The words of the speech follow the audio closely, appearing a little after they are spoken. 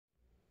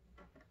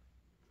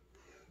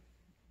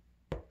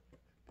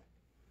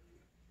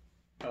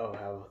Oh,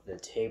 how the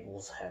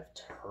tables have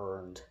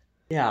turned.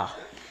 Yeah,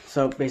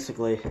 so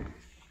basically,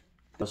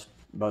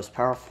 most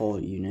powerful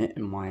unit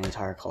in my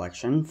entire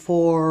collection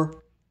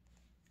for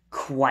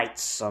quite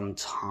some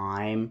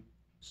time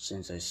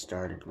since I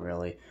started,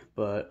 really.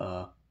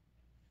 But,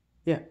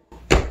 yeah.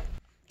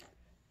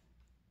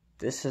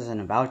 This isn't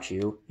about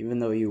you, even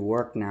though you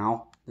work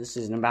now. This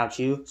isn't about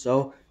you,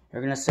 so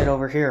you're gonna sit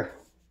over here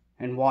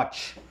and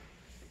watch.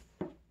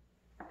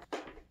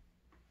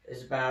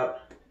 It's about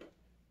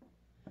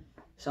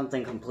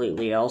something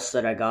completely else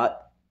that I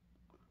got.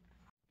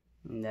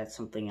 And that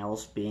something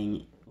else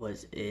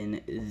was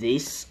in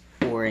this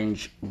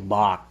orange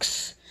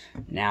box.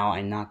 Now,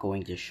 I'm not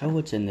going to show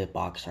what's in the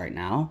box right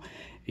now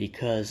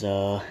because,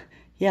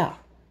 yeah.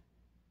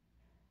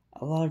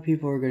 A lot of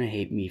people are gonna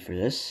hate me for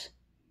this.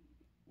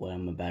 Well,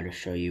 I'm about to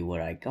show you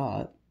what I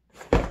got.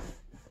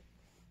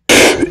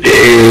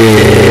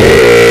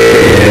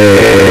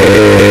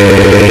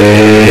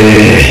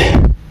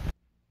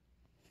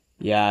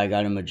 Yeah, I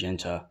got a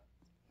magenta.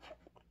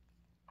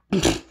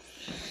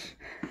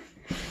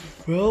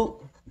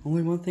 Well,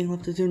 only one thing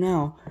left to do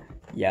now.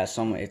 Yeah, it's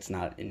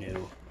not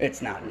new.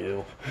 It's not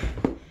new.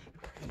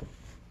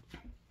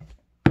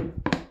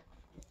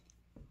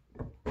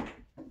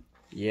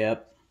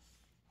 Yep.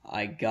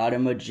 I got a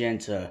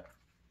magenta.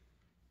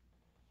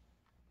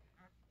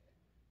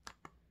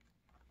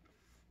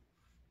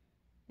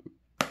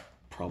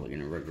 Probably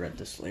gonna regret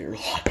this later. A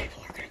lot of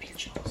people are gonna be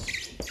jealous.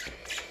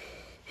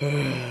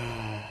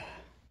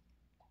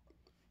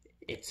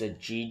 It's a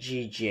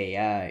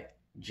GGJI.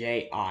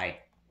 JI.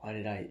 Why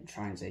did I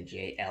try and say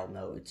JL?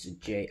 No, it's a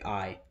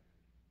JI.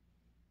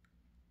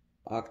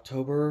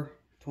 October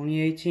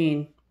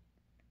 2018.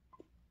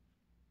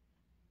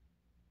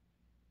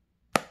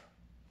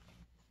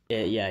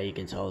 Yeah, you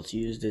can tell it's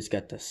used. It's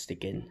got the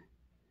sticking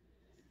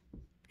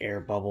air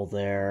bubble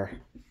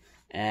there.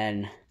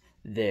 And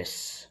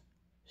this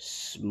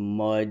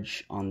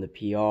smudge on the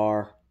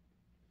PR.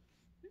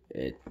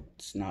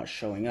 It's not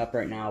showing up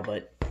right now,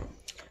 but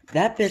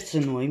that bit's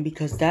annoying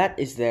because that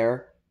is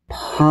there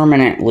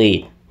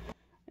permanently.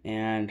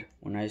 And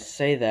when I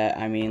say that,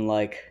 I mean,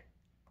 like,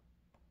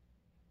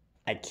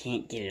 I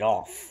can't get it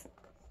off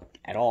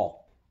at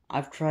all.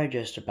 I've tried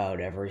just about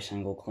every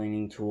single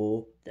cleaning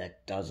tool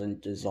that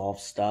doesn't dissolve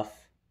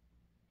stuff.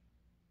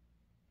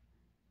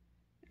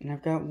 And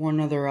I've got one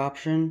other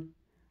option.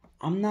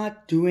 I'm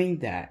not doing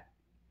that.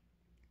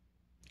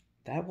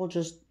 That will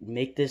just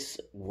make this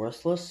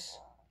worthless.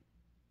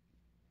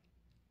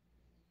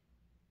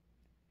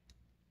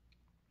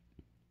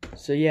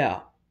 So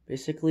yeah,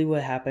 basically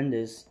what happened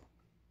is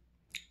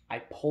I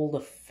pulled a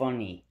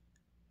funny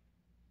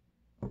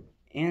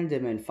and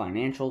am in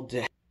financial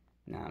debt.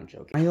 Nah, I'm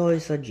joking. I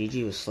always thought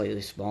Gigi was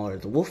slightly smaller.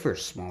 The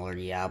Woofer's smaller,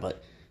 yeah,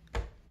 but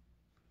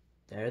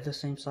they're the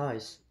same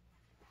size.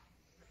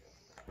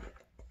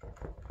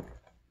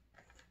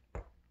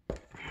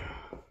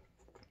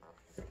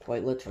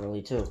 Quite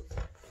literally, too.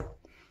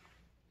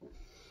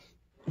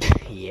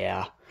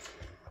 Yeah.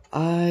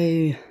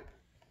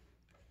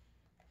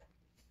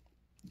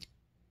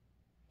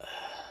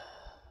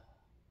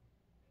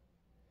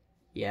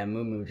 Yeah,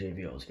 Moo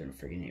JBL is gonna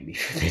freaking hate me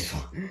for this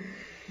one.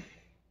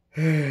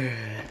 Yeah,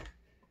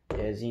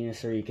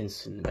 Xenosaur, you can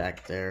sit in the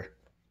back there.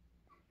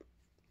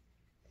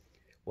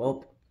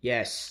 Well,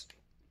 yes.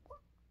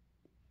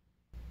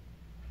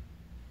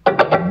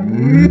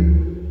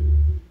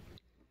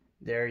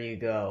 There you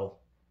go.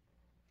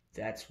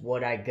 That's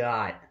what I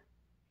got.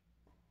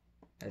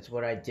 That's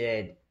what I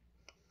did.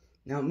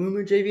 Now,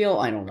 Moo JBL,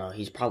 I don't know.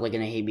 He's probably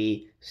gonna hate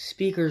me.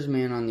 Speakers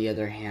Man, on the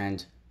other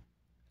hand,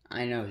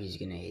 I know he's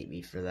gonna hate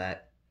me for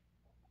that.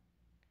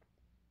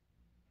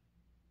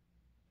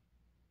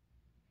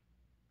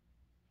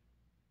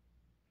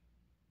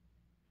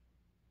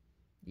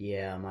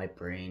 Yeah, my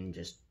brain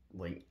just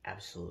went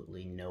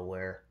absolutely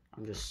nowhere.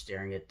 I'm just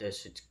staring at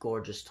this. It's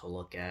gorgeous to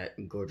look at,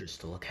 and gorgeous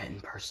to look at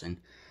in person.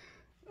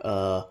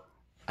 I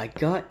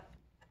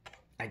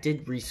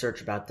did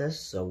research about this,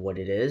 so what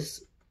it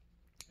is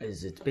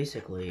it's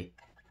basically,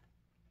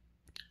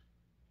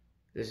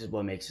 this is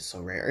what makes it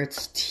so rare.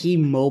 It's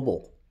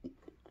T-Mobile.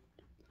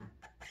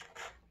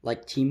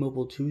 Like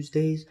T-Mobile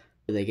Tuesdays,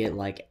 they get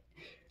like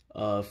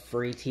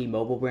free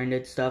T-Mobile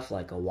branded stuff,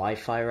 like a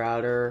Wi-Fi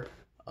router.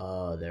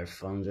 Their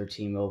phones are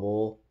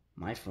T-Mobile.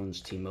 My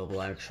phone's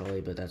T-Mobile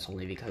actually, but that's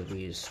only because we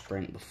used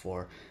Sprint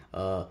before.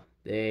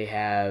 They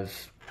have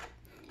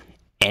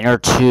inner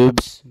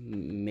tubes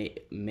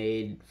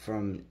made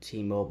from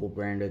T-Mobile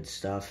branded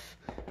stuff.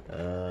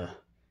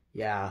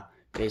 Yeah,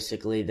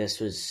 basically this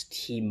was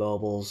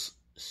T-Mobile's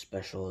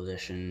special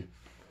edition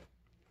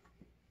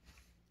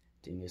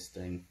dingus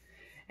thing.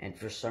 And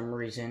for some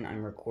reason,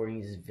 I'm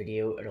recording this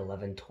video at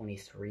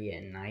 11:23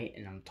 at night,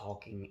 and I'm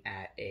talking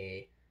at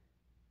a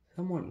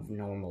somewhat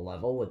normal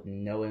level with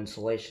no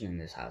insulation in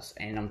this house.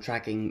 And I'm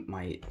tracking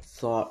my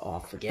thought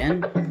off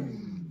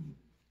again.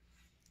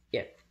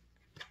 Yeah.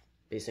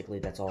 Basically,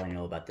 that's all I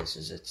know about this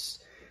is it's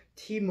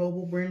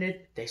T-Mobile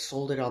branded. They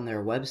sold it on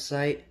their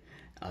website.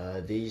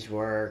 These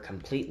were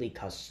completely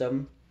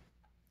custom.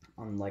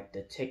 unlike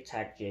the Tic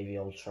Tac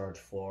JBL Charge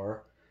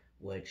 4,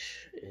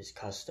 which is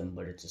custom,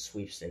 but it's a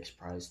sweepstakes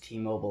prize.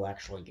 T-Mobile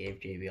actually gave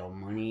JBL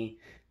money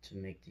to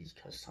make these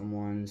custom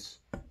ones.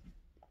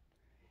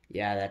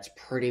 Yeah, that's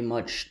pretty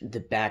much the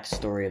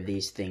backstory of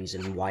these things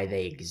and why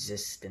they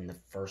exist in the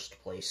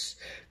first place.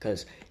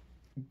 Because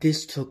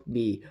this took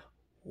me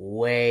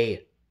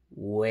way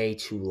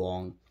too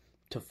long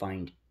to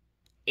find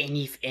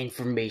any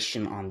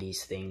information on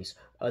these things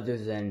other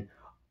than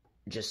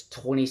just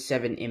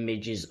 27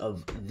 images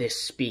of this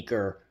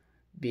speaker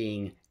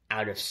being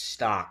out of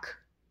stock.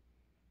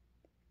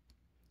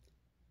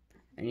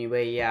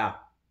 Anyway, yeah,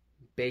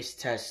 base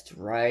test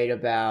right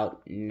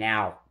about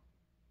now.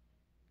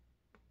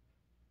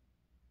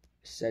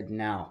 Said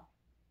now.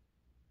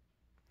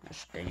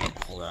 Gosh dang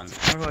it, hold on.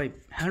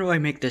 How do I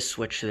make this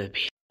switch to the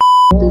P?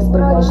 Ты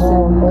справишься.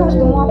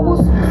 Каждому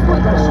опоссуму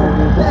свой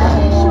горшок.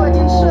 Дай еще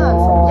один шаг.